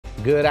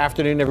Good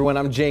afternoon, everyone.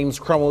 I'm James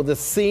Cromwell. The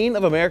scene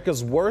of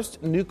America's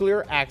worst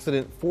nuclear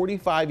accident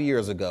 45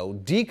 years ago,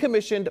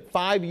 decommissioned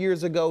 5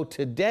 years ago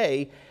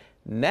today.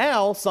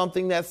 Now,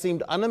 something that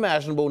seemed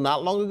unimaginable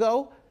not long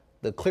ago,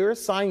 the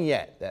clearest sign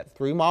yet that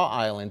 3 Mile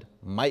Island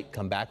might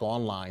come back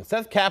online.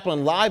 Seth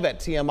Kaplan live at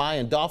TMI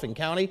in Dauphin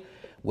County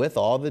with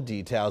all the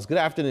details. Good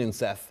afternoon,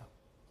 Seth.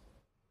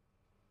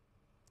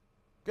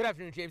 Good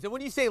afternoon, James. And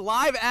when you say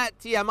live at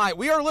TMI,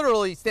 we are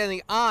literally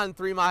standing on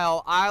 3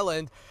 Mile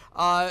Island.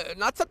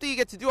 Not something you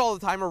get to do all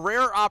the time, a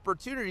rare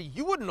opportunity.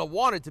 You wouldn't have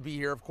wanted to be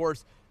here, of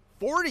course,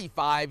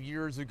 45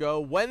 years ago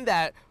when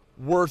that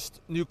worst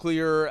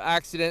nuclear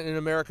accident in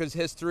America's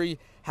history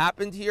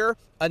happened here.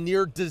 A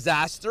near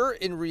disaster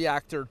in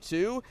Reactor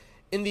 2.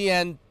 In the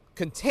end,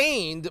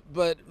 contained,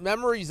 but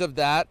memories of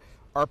that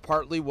are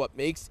partly what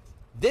makes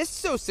this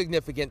so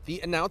significant.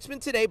 The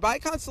announcement today by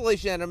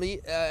Constellation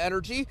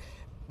Energy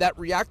that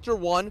Reactor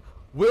 1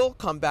 will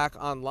come back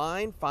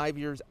online 5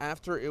 years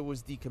after it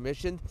was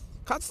decommissioned.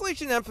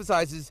 Constellation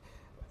emphasizes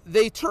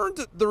they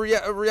turned the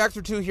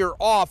Reactor 2 here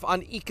off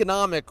on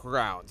economic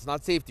grounds,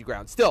 not safety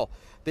grounds. Still,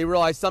 they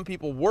realize some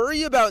people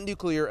worry about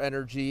nuclear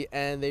energy,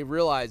 and they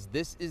realize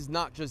this is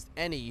not just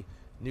any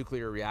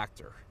nuclear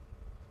reactor.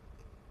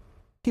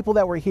 People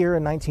that were here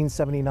in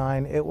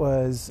 1979, it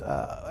was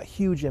a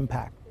huge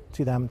impact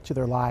to them, to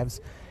their lives.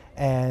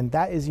 And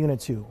that is Unit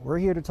 2. We're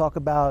here to talk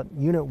about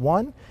Unit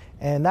 1,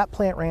 and that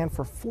plant ran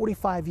for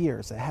 45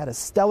 years. It had a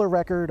stellar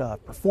record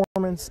of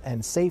performance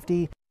and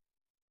safety.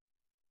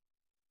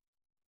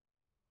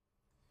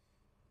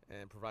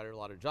 And provided a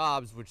lot of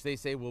jobs, which they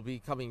say will be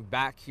coming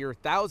back here.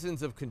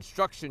 Thousands of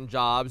construction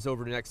jobs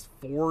over the next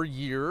 4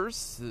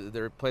 years.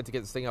 They're planning to get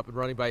this thing up and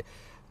running by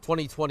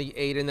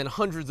 2028, and then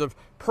hundreds of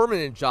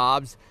permanent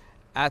jobs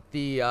at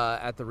the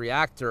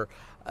reactor.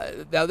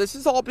 Now, this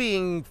is all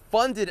being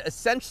funded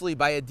essentially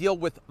by a deal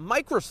with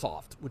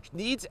Microsoft, which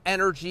needs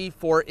energy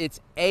for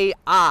its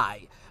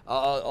AI.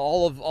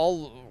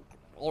 All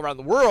around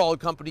the world,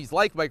 companies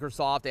like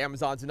Microsoft,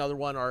 Amazon's another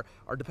one, are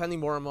depending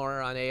more and more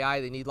on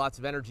AI. They need lots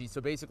of energy. So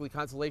basically,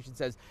 Constellation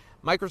says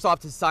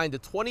Microsoft has signed a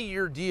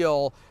 20-year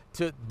deal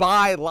to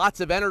buy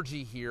lots of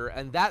energy here,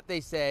 and that, they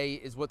say,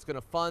 is what's going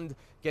to fund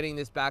getting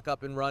this back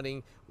up and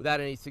running without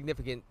any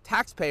significant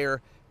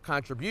taxpayer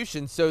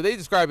contribution. So they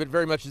describe it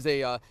very much as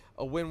a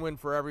win-win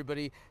for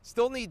everybody.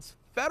 Still needs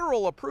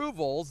federal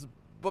approvals,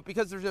 but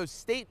because there's no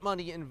state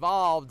money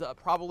involved,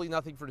 probably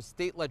nothing for the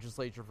state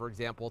legislature, for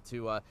example,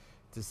 to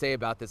say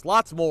about this.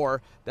 Lots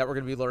more that we're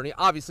going to be learning.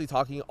 Obviously,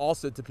 talking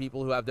also to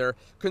people who have their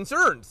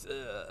concerns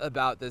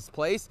about this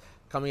place.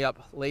 Coming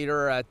up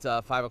later at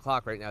 5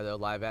 o'clock right now, though,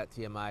 live at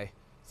TMI.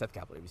 Seth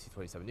Kaplan, ABC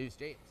 27 News.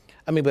 James.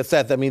 But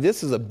Seth,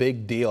 this is a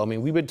big deal.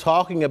 We've been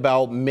talking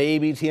about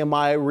maybe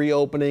TMI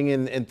reopening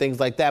and things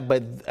like that,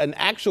 but an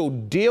actual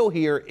deal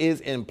here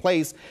is in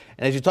place.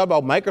 And as you talk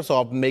about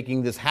Microsoft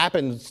making this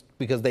happen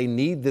because they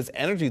need this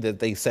energy that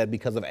they said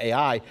because of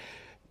AI,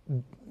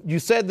 you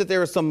said that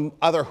there are some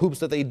other hoops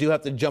that they do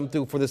have to jump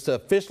through for this to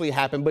officially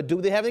happen, but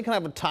do they have any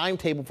kind of a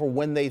timetable for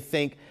when they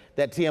think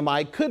that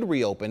TMI could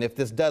reopen if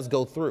this does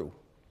go through?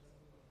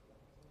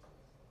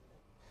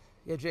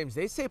 Yeah, James,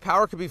 they say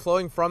power could be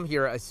flowing from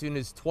here as soon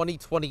as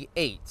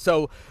 2028.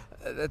 So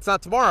it's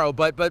not tomorrow,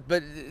 but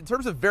in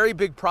terms of very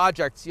big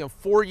projects,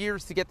 4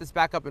 years to get this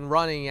back up and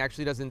running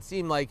actually doesn't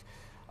seem like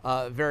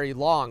very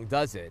long,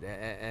 does it?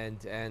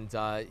 And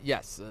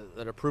yes,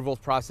 an approvals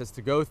process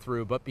to go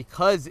through, but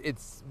because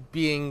it's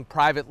being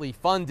privately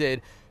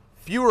funded,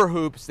 fewer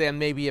hoops than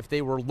maybe if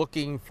they were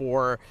looking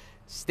for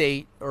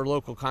state or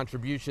local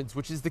contributions,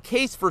 which is the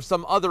case for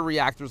some other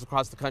reactors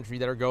across the country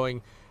that are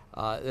going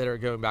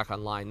back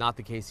online. Not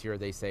the case here,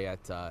 they say,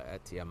 at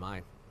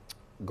TMI.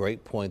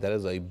 Great point. That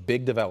is a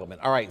big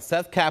development. All right,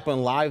 Seth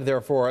Kaplan live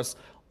there for us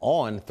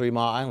on 3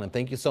 Mile Island.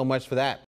 Thank you so much for that.